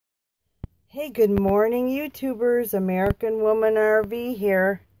Hey, good morning, YouTubers. American Woman RV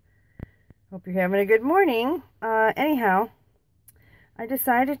here. Hope you're having a good morning. Anyhow, I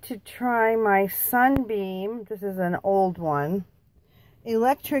decided to try my Sunbeam. This is an old one.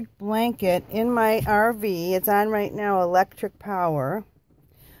 Electric blanket in my RV. It's on right now, electric power.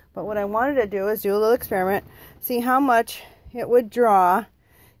 But what I wanted to do is do a little experiment, see how much it would draw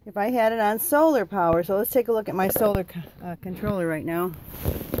if I had it on solar power. So let's take a look at my solar controller right now.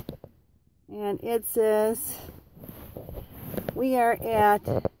 And it says we are at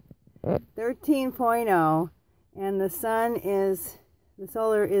 13.0 and the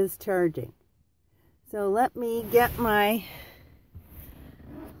solar is charging. So let me get my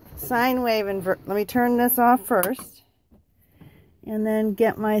sine wave inverter. Let me turn this off first and then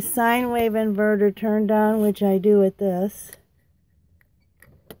get my sine wave inverter turned on, which I do with this.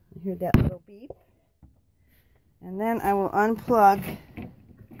 You hear that little beep? And then I will unplug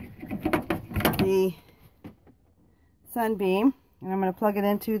the Sunbeam, and I'm going to plug it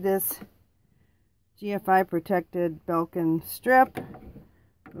into this GFI protected Belkin strip,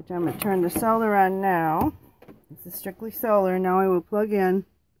 which I'm going to turn the solar on now. This is strictly solar. Now I will plug in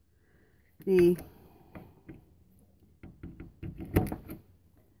the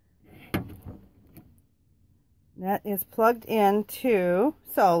that is plugged into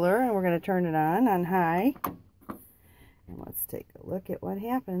solar, and we're going to turn it on high. And let's take a look at what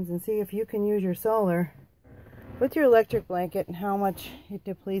happens and see if you can use your solar with your electric blanket and how much it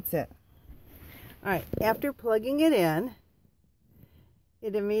depletes it. Alright, after plugging it in,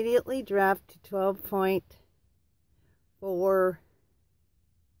 it immediately dropped to 12.4,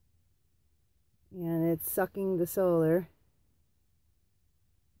 and it's sucking the solar.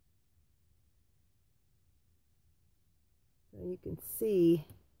 So you can see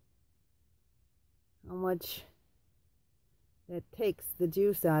how much that takes the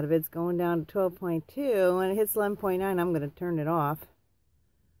juice out of it. It's going down to 12.2. When it hits 11.9, I'm going to turn it off.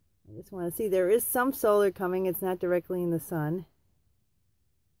 I just want to see. There is some solar coming. It's not directly in the sun,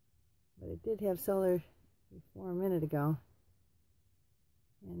 but it did have solar before a minute ago.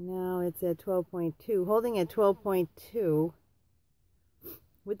 And now it's at 12.2, holding at 12.2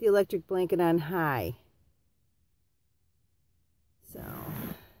 with the electric blanket on high. So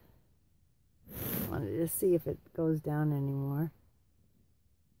wanted to see if it goes down anymore.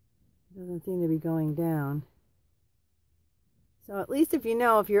 It doesn't seem to be going down. So at least if you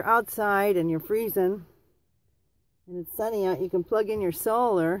know, if you're outside and you're freezing and it's sunny out, you can plug in your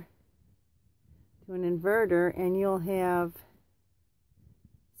solar to an inverter and you'll have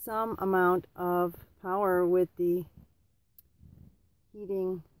some amount of power with the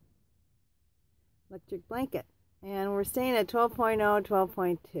heating electric blanket. And we're staying at 12.0,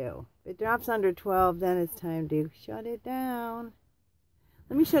 12.2. If it drops under 12, then it's time to shut it down.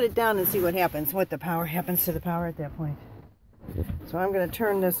 Let me shut it down and see what happens, what happens to the power at that point. So I'm going to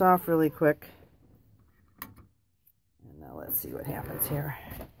turn this off really quick. And now let's see what happens here.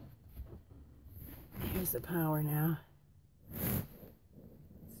 Here's the power now.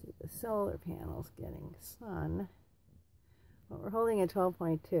 Let's see, the solar panel's getting sun. But we're holding at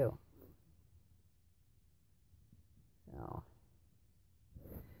 12.2. So,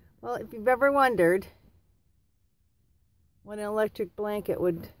 well, if you've ever wondered what an electric blanket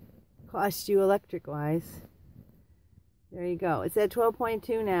would cost you electric-wise, there you go. It's at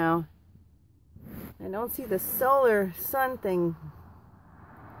 12.2 now. I don't see the solar sun thing,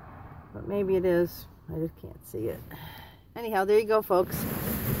 but maybe it is. I just can't see it. Anyhow, there you go, folks.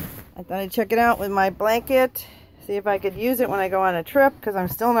 I thought I'd check it out with my blanket, see if I could use it when I go on a trip, because I'm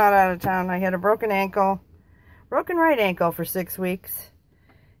still not out of town. I had a broken right ankle for 6 weeks,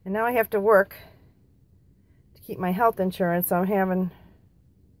 and now I have to work to keep my health insurance, so I'm having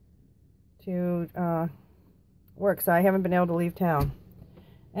to work, so I haven't been able to leave town.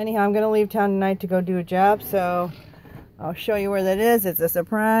 Anyhow, I'm going to leave town tonight to go do a job, so I'll show you where that is. It's a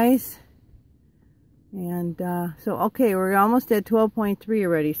surprise. And so okay, we're almost at 12.3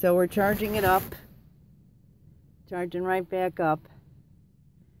 already, so we're charging it up, charging right back up.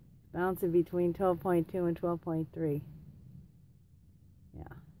 Bouncing between 12.2 and 12.3. Yeah.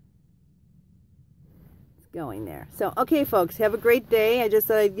 It's going there. So, okay, folks, have a great day. I just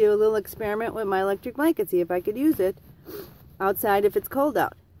thought I'd do a little experiment with my electric blanket, see if I could use it outside if it's cold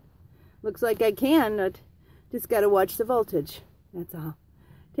out. Looks like I can, but just got to watch the voltage. That's all.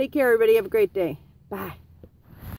 Take care, everybody. Have a great day. Bye.